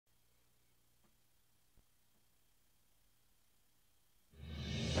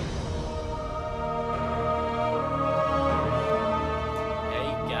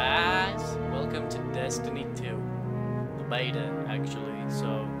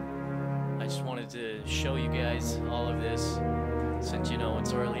to show you guys all of this since you know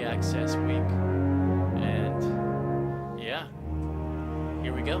it's early access week. And yeah,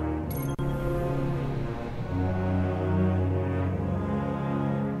 here we go.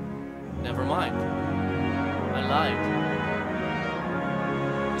 Never mind. I lied.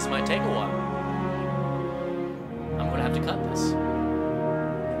 This might take a while. I'm gonna have to cut this.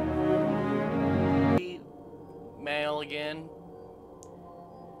 Mail again.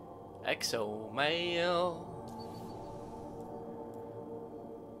 EXO mail.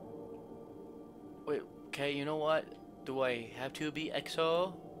 Wait, okay, you know what? Do I have to be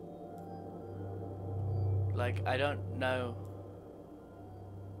EXO? Like, I don't know.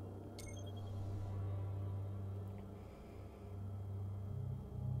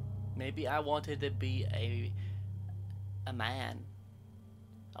 Maybe I wanted to be a man,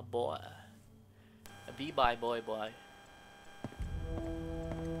 a boy, a b-boy boy.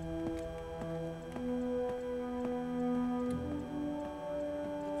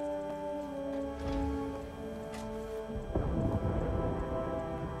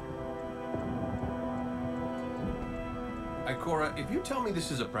 Ikora, if you tell me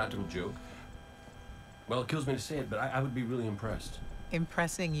this is a practical joke, well, it kills me to say it, but I would be really impressed.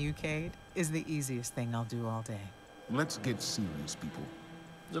 Impressing you, Cade, is the easiest thing I'll do all day. Let's get serious, people.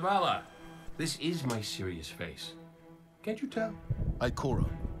 Zavala, this is my serious face. Can't you tell? Ikora,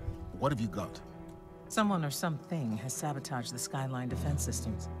 what have you got? Someone or something has sabotaged the Skyline defense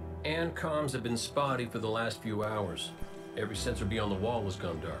systems. And comms have been spotty for the last few hours. Every sensor beyond the wall has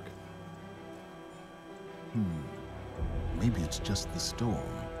gone dark. Maybe it's just the storm.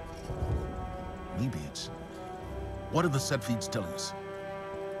 Maybe it's... What are the set feeds telling us?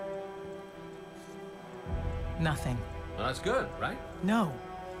 Nothing. Well, that's good, right? No.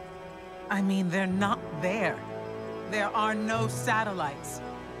 I mean, they're not there. There are no satellites.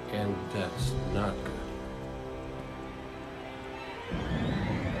 And that's not good.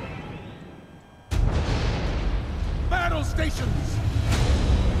 Battle stations!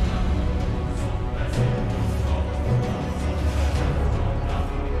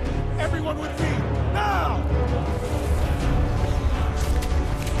 Everyone with me, now!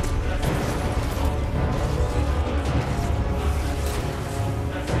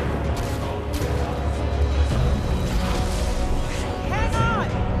 Hang on!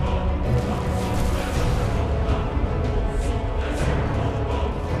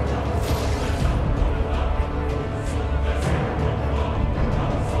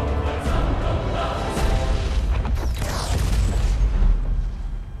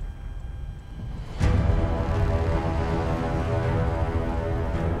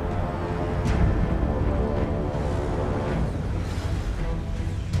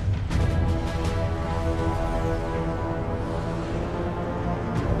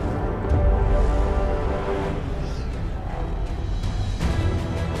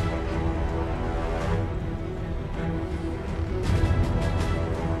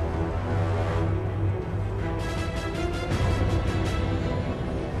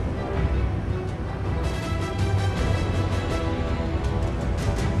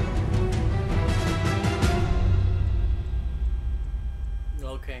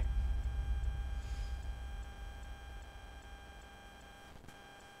 Okay.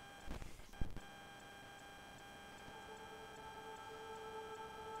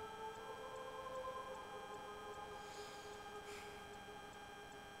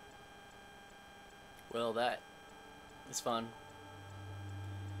 Well, that is fun.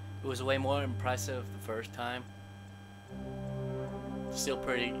 It was way more impressive the first time. Still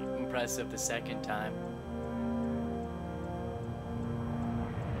pretty impressive the second time.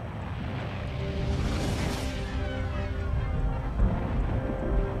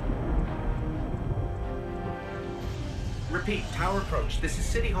 Repeat, tower approach. This is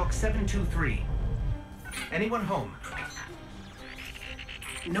City Hawk 723. Anyone home?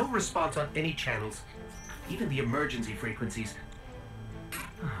 No response on any channels, even the emergency frequencies.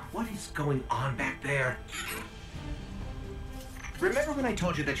 What is going on back there? Remember when I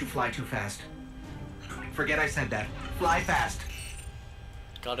told you that you fly too fast? Forget I said that. Fly fast.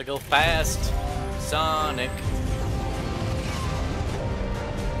 Gotta go fast, Sonic.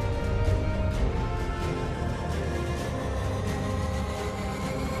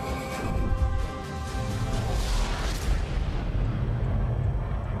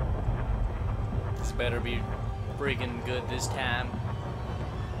 This better be freaking good this time.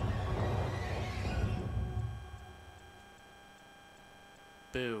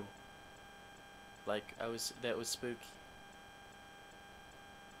 Boo. Like, that was spooky.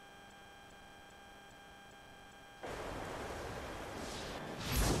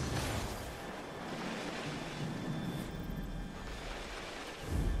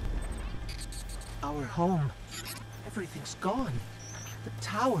 Our home. Everything's gone. The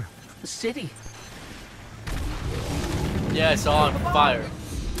tower, the city. Yeah, it's on fire.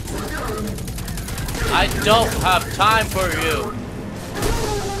 I don't have time for you.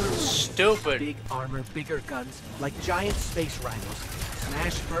 Stupid. Big armor, bigger guns, like giant space rhinos.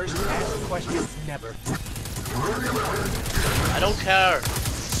 Smash first, ask questions never. I don't care.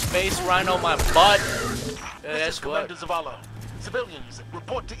 Space rhino my butt. Yeah, This is that's what. Commander Zavala. Civilians,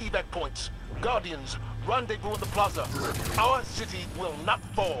 report to evac points. Guardians, rendezvous in the plaza. Our city will not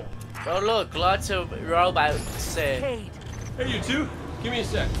fall. Oh look, lots of robots. Cade, Hey, you two. Give me a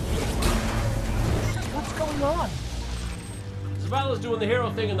sec. what's going on? Zavala's doing the hero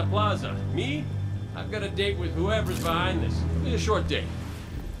thing in the plaza. Me? I've got a date with whoever's behind this. It'll be a short date.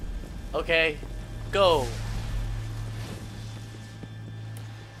 Okay, go.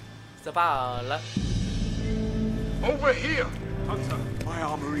 Zavala. Over here! Hunter, my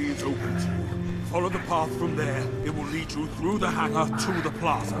armory is open to you. Follow the path from there. It will lead you through the hangar to the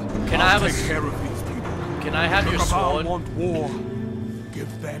plaza. Can I have a take care of these people. Can I have The your Cabal sword? want war.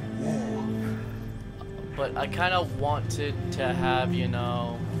 Give them war. But I kind of wanted to have, you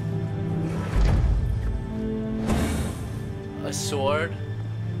know, a sword.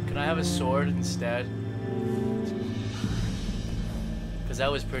 Can I have a sword instead? Because that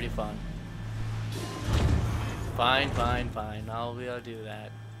was pretty fun. Fine, fine, fine. I'll do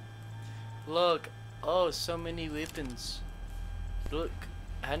that. Look. Oh, so many weapons. Look.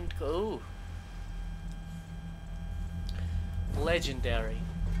 And oh. Legendary.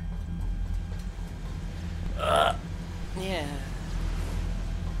 Yeah.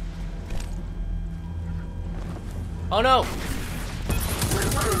 Oh no!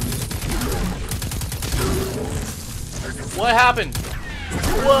 What happened?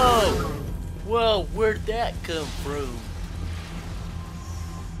 Whoa! Whoa, where'd that come from?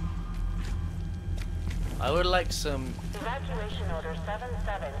 I would like some... Evacuation order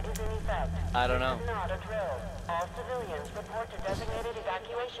 77 is in effect. I don't know. This is not a drill. All civilians report to designated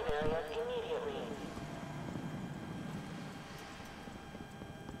evacuation areas immediately.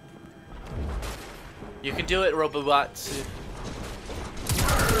 You can do it, Robobots.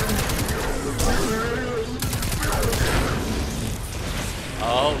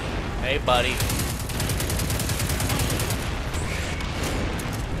 Oh, hey, buddy.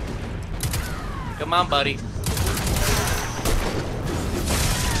 Come on, buddy.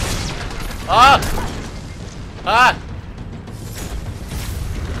 Ah! Ah!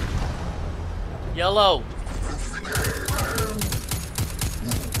 Yellow.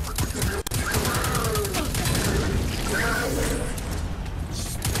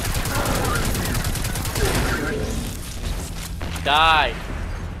 Die.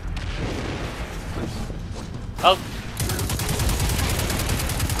 Oh.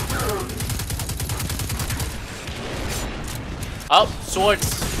 Oh, swords.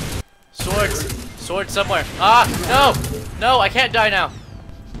 Swords. Swords somewhere. Ah, no. No, I can't die now.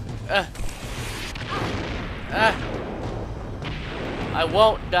 I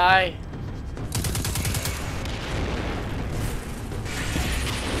won't die.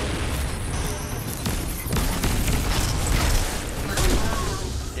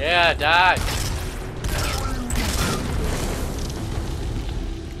 Yeah, die.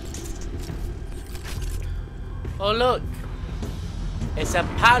 Oh, look. It's a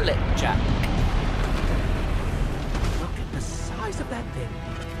pallet jack. Look at the size of that thing.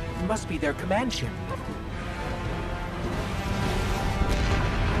 It must be their command ship.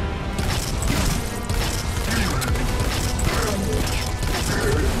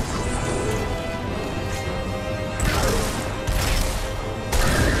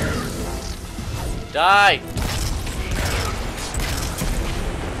 Die.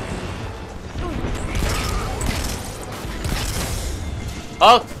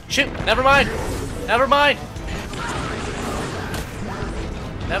 Oh, shoot. Never mind. Never mind.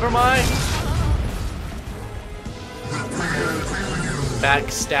 Never mind.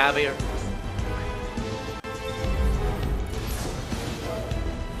 Backstabber.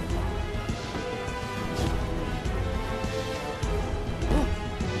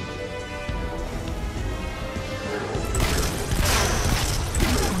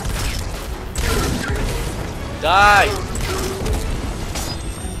 Die!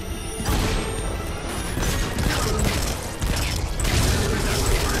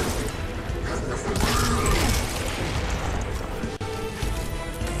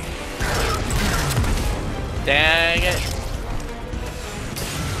 Dang it!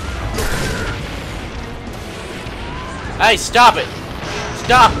 Hey, stop it!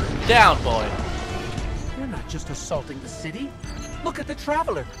 Stop! Down, boy! You're not just assaulting the city. Look at the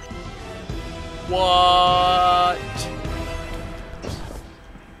Traveler. What?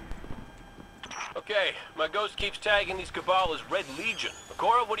 Okay, my ghost keeps tagging these Cabal as Red Legion.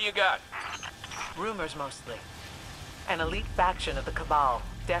 Ikora, what do you got? Rumors mostly. An elite faction of the Cabal,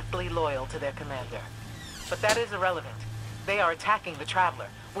 deathly loyal to their commander. But that is irrelevant. They are attacking the Traveler.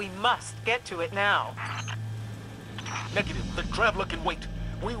 We must get to it now. Negative. The Traveler can wait.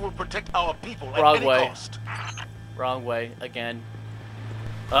 We will protect our people at Wrong any way. cost. Wrong way again.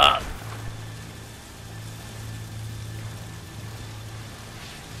 Ah.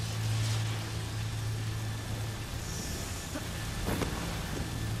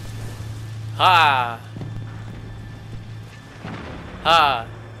 Ha. Ha.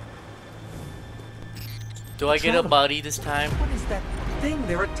 Do I get a buddy this time? What is that thing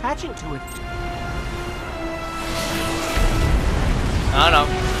they're attaching to it? I don't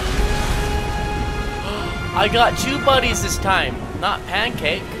know. I got 2 buddies this time, not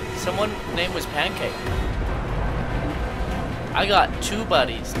Pancake. Someone name was Pancake. I got 2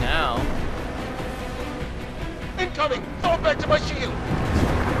 buddies now. Incoming! Fall back to my shield!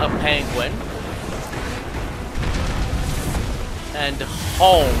 A penguin. And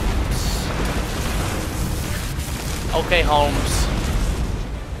Holmes. Okay, Holmes.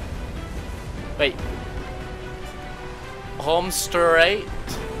 Wait. Holmes straight?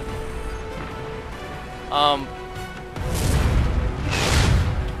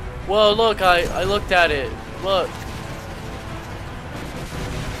 Well, look, I looked at it. Look.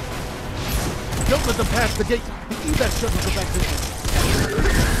 Don't let them pass the gate. The evac shuttles are back there.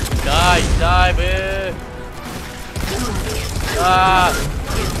 Die, bitch. Ah.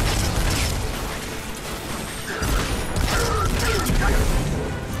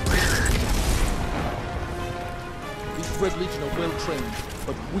 These Red Legion are well trained,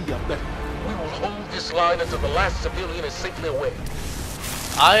 but we are better. We will hold this line until the last civilian is safely away.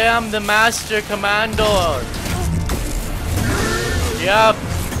 I am the Master Commander. Yep.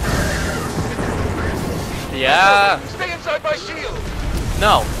 Yeah. Stay inside my shield!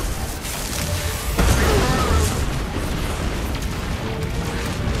 No.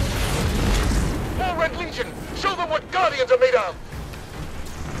 More Red Legion! Show them what Guardians are made of!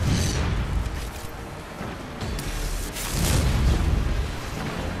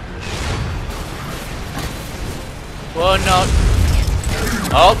 Well, no.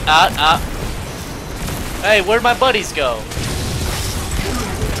 Oh, Hey, where'd my buddies go?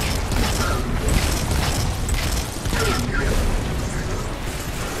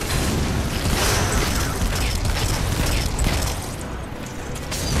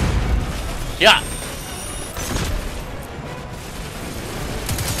 Yeah.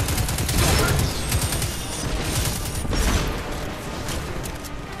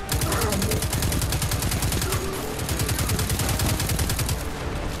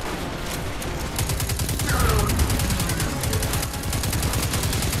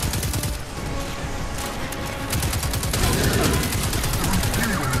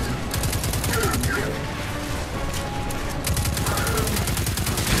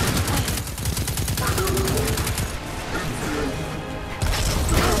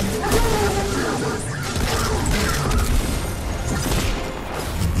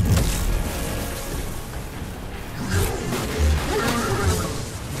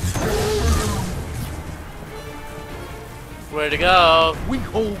 Where to go? We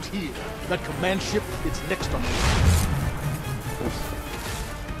hold here. That command ship is next on us.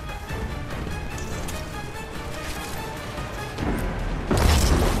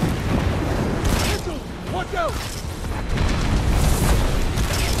 Watch out!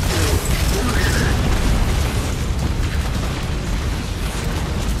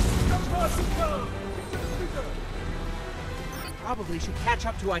 Probably should catch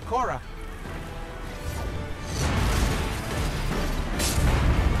up to Ikora.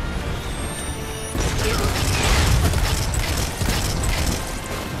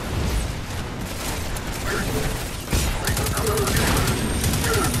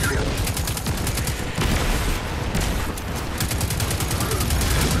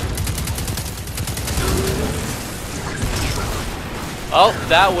 Oh,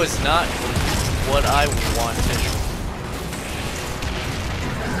 that was not what I wanted.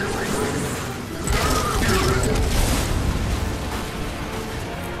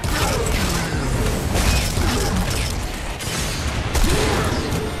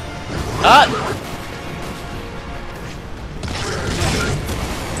 Ah!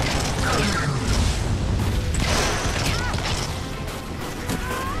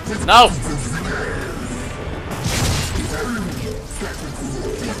 No!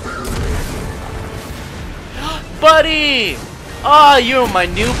 Buddy! Ah, you're my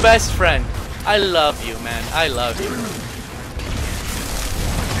new best friend. I love you, man. I love you.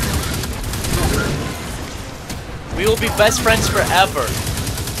 We will be best friends forever.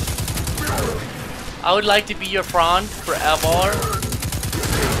 I would like to be your friend forever.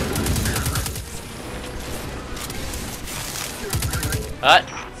 What?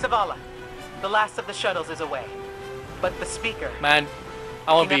 Zavala, the last of the shuttles is away. But the speaker... Man,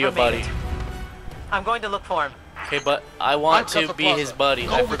 I want to be your buddy. I'm going to look for him. Okay, but I want to be his buddy.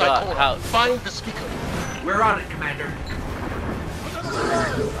 I forgot how. Find the speaker. We're on it, Commander.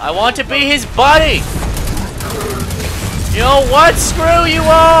 I want to be his buddy! You know what? Screw you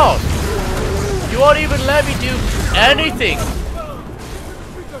all! You won't even let me do anything!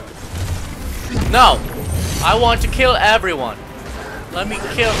 No! I want to kill everyone. Let me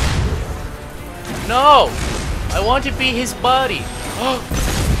kill... No! I want to be his buddy.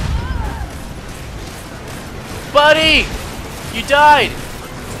 Buddy! You died!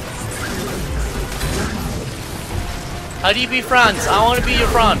 How do you be friends? I want to be your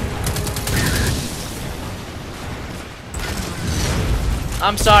friend.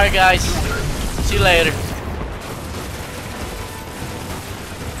 I'm sorry, guys. See you later.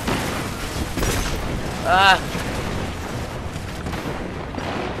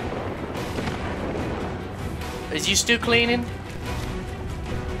 Is you still cleaning?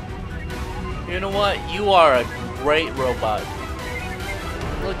 You know what? You are a great robot.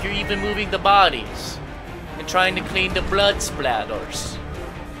 Look, you're even moving the bodies and trying to clean the blood splatters.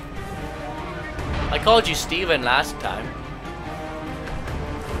 I called you Steven last time.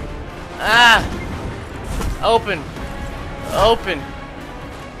 Ah! Open! Open!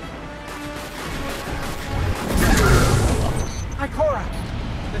 Ikora,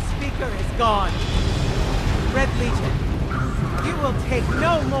 the speaker is gone. Red Legion, you will take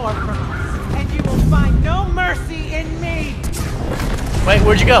no more from us, and you will find no mercy in me! Wait,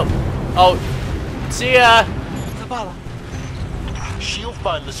 where'd you go? Oh, see ya! Zavala. She'll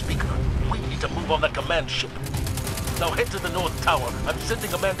find the speaker. We need to move on that command ship. Now head to the North Tower. I'm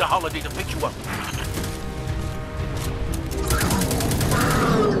sending Amanda Holiday to pick you up.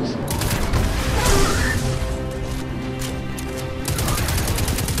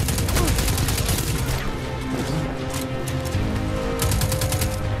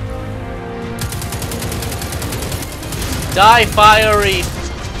 Die, fiery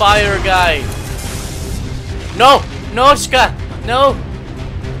fire guy! No! No, Ska! No!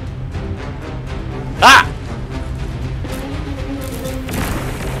 Ah!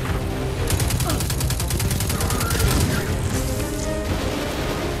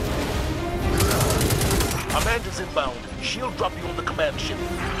 Amanda's inbound. She'll drop you on the command ship.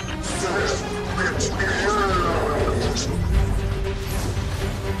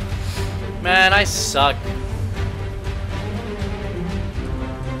 Man, I suck.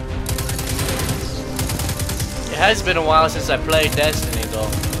 It has been a while since I played Destiny, though.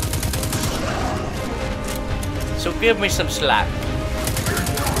 So give me some slack.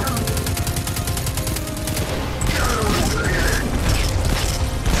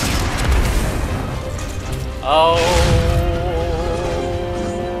 Oh.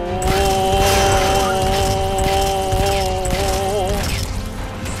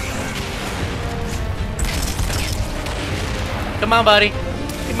 Come on, buddy.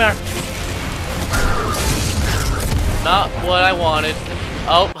 Come here. Not what I wanted.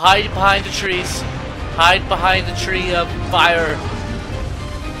 Oh, hide behind the trees. Hide behind the tree of fire.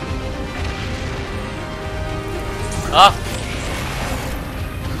 Ah.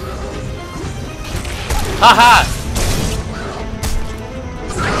 Haha!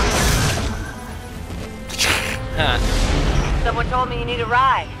 Someone told me you need a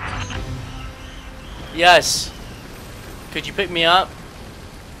ride. Yes. Could you pick me up?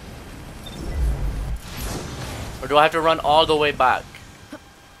 Or do I have to run all the way back?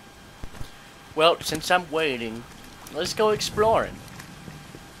 Well, since I'm waiting, let's go exploring.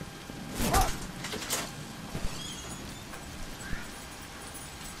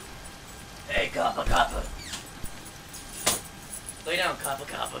 Hey, Kappa Kappa. Lay down, Kappa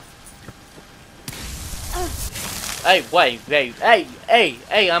Kappa. Hey, wait,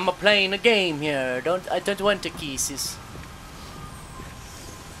 hey, I'm playing a game here. I don't want to kisses.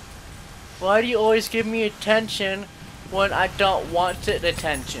 Why do you always give me attention when I don't want it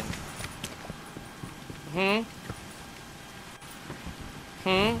attention?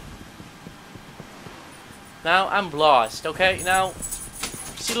 Now I'm lost, okay? Now,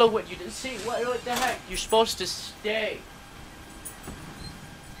 see, look what you did. See, what the heck? You're supposed to stay.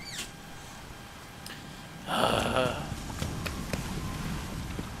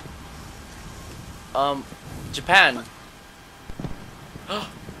 Japan.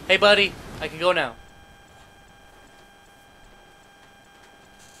 Hey, buddy. I can go now.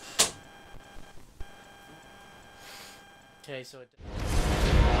 Okay, so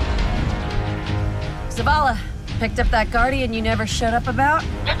Zavala, picked up that Guardian you never shut up about?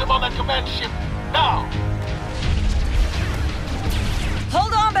 Get them on that command ship, now!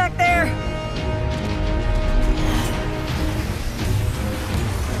 Hold on back there!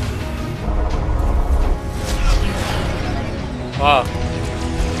 wow.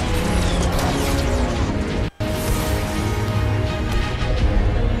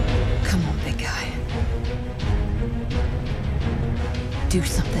 Come on, big guy. Do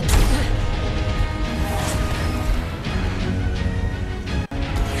something.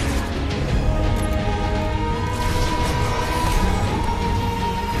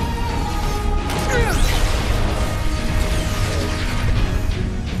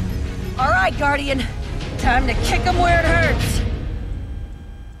 All right, Guardian. Time to kick him where it hurts.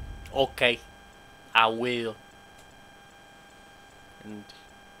 Okay, I will. And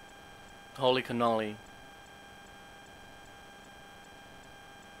holy cannoli.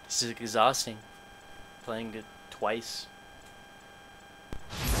 This is exhausting. Playing it twice.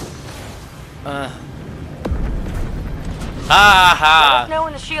 Ha ha! Let us know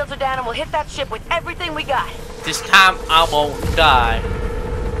when the shields are down and we'll hit that ship with everything we got. This time I won't die.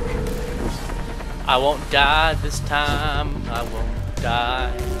 I won't die this time. I won't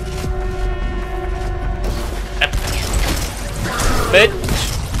die. Bitch!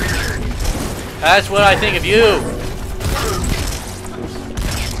 That's what I think of you!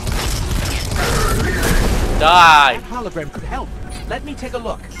 Die! That hologram could help. Let me take a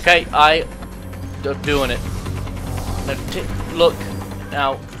look. Okay, I'm doing it. Look.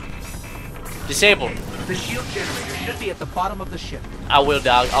 Now. Disable. The shield generator should be at the bottom of the ship. I will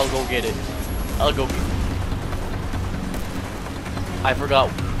die. I'll go get it. I'll go. I forgot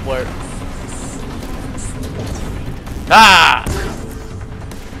where. Ah!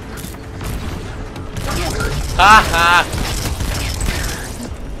 Ha ha!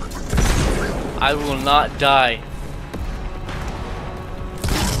 I will not die.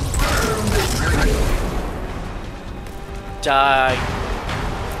 Die.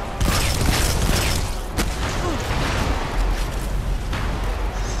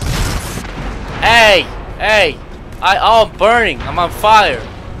 Hey! Hey! I'm burning! I'm on fire!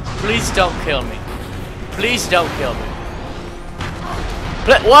 Please don't kill me. Please don't kill me.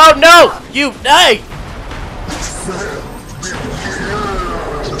 Whoa, no! You, hey!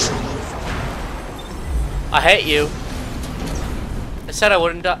 I hate you. I said I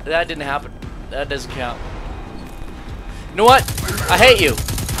wouldn't die. That didn't happen. That doesn't count. You know what? I hate you.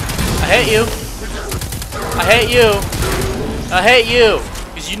 I hate you. I hate you. I hate you.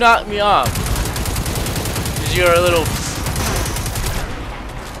 Because you knocked me off. Because you're a little...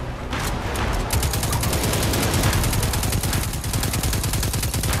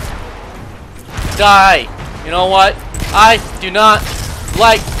 Die. You know what? I do not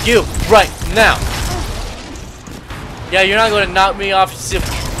like you right now. Yeah, you're not going to knock me off to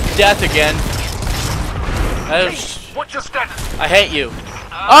death again. What's your status? I hate you.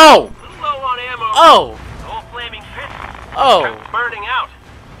 Oh! Low on ammo. Oh! Old flaming fist. Oh! Burning out.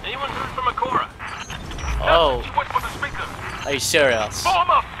 Anyone heard from Akora? Oh! Wait for the speaker. Are you serious? Blow him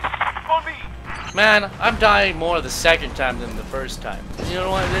up. On me. Man, I'm dying more the second time than the first time. You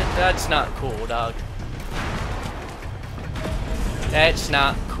know what? That's not cool, dog. That's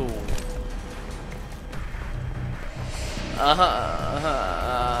not cool.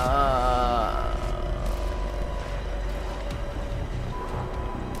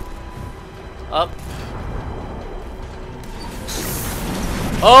 Up.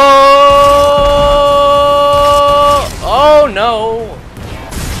 Oh! Oh no!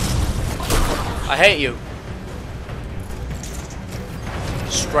 I hate you.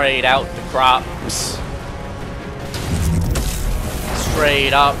 Straight out the crops.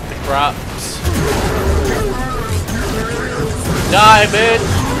 Straight up the crops. Die, bitch!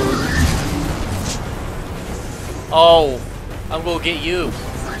 Oh, I'm gonna get you.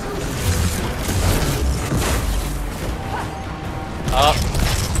 Up.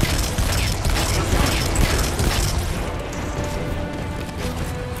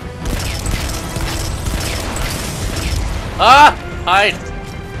 Ah! Hide!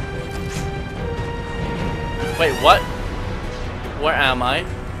 Wait, what? Where am I?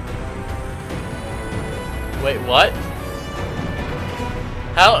 Wait, what?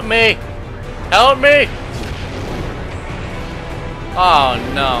 Help me! Help me! Oh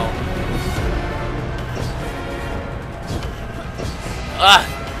no. Ah!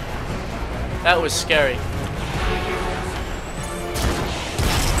 That was scary.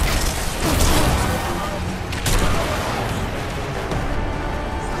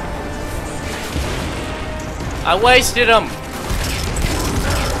 I wasted them.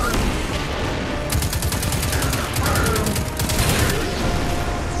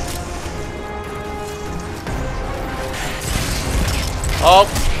 Oh,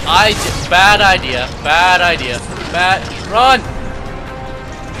 bad idea. Bad idea. Bad. Run!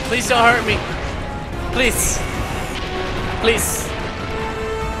 Please don't hurt me. Please. Please.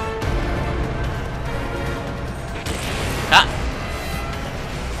 Ah.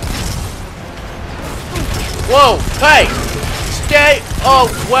 Whoa! Hey! Stay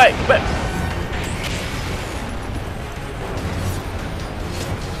away!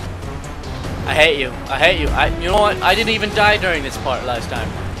 I hate you. I hate you. You know what? I didn't even die during this part last time.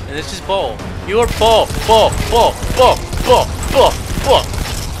 And this is bull. You're bull. Bull. Bull. Bull. Bull. Bull. Bull.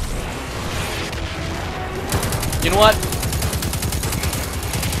 You know what?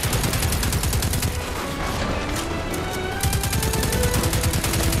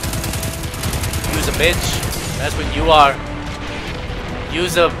 Use a bitch. That's what you are.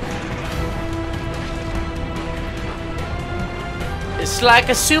 Use a... It's like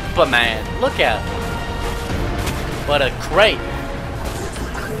a Superman. Look at it. What a crate.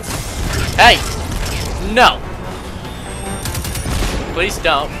 Hey! No! Please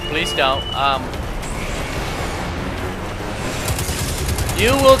don't. Please don't.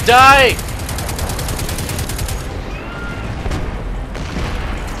 You will die!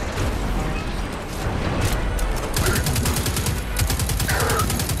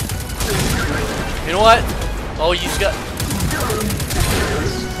 You know what? Oh, you just got...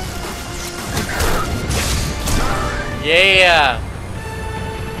 Yeah!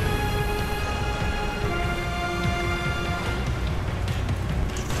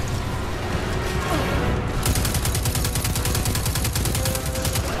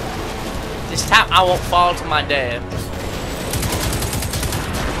 This time I won't fall to my death.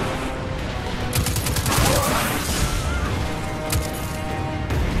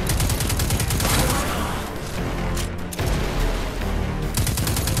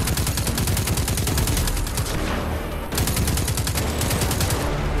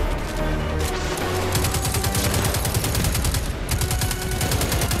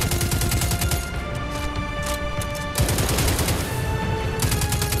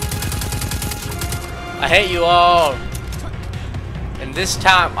 I hate you all. And this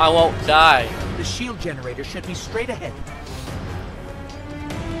time I won't die. The shield generator should be straight ahead.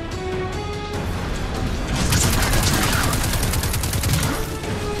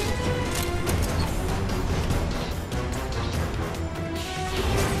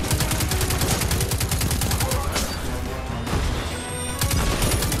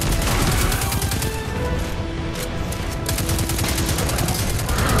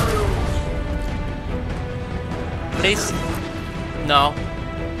 Please? No.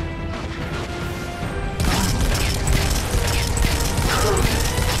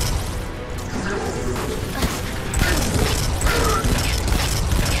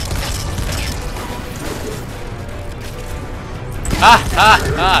 Ha ha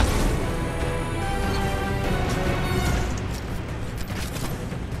ha!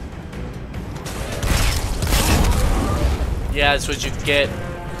 Yeah, that's what you get.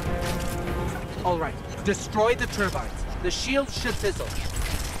 All right. Destroy the turbines. The shield should fizzle.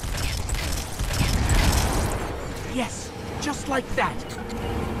 Yes, just like that.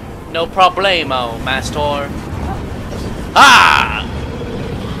 No problemo, Master. Ah!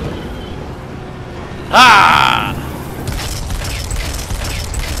 Ah!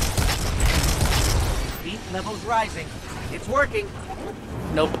 Heat levels rising. It's working.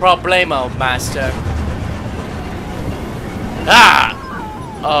 No problemo, Master. Ah!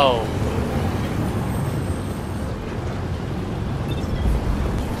 Oh.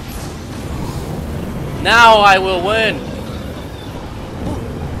 Now I will win.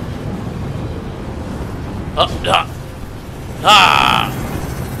 Ah!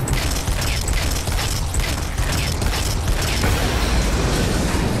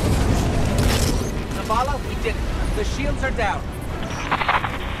 Zavala, we did it. The shields are down.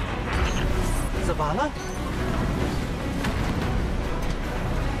 Zavala?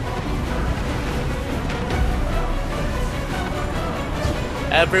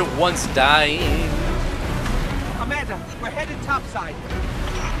 Everyone's dying. Amanda, we're headed topside.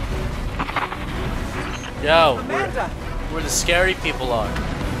 Yo, Amanda! where the scary people are.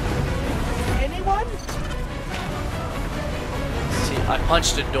 Anyone? See, I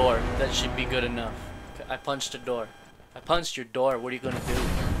punched a door. That should be good enough. I punched a door. I punched your door. What are you gonna do?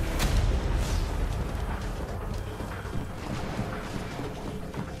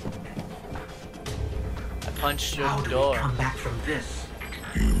 I punched your door. How do we come back from this?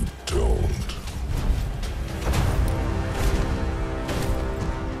 You don't.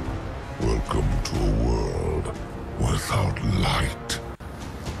 Welcome to a world without light.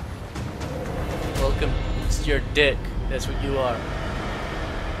 Welcome to your dick. That's what you are.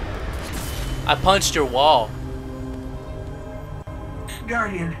 I punched your wall.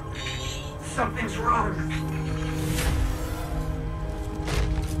 Guardian, something's wrong.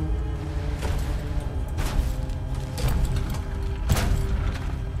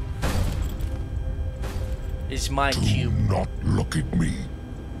 It's my Do cube. not look at me.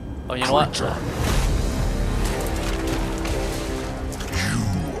 Oh, you know what? Creature.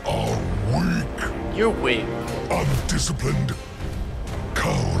 You are weak. You're weak. Undisciplined.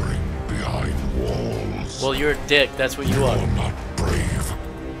 Cowering behind walls. Well, you're a dick. That's what you are. You're not brave.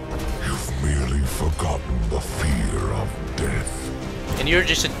 You've merely forgotten the fear of death. And you're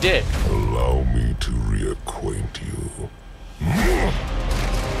just a dick. Allow me to reacquaint you.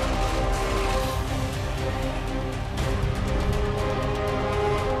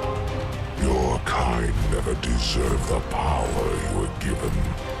 Your kind never deserved the power you were given.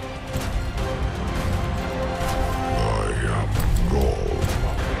 I am Norm.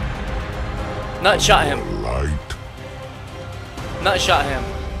 Not shot him. Light Not shot him.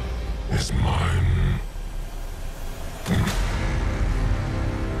 is mine.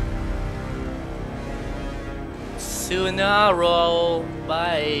 Sunaro.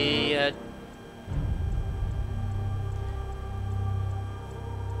 Bye.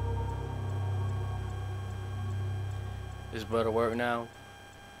 This better work now.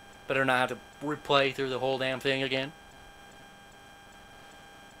 Better not have to replay through the whole damn thing again.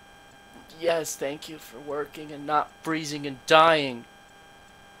 Yes, thank you for working and not freezing and dying.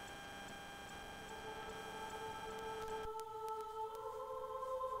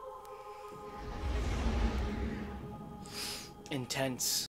 Intense.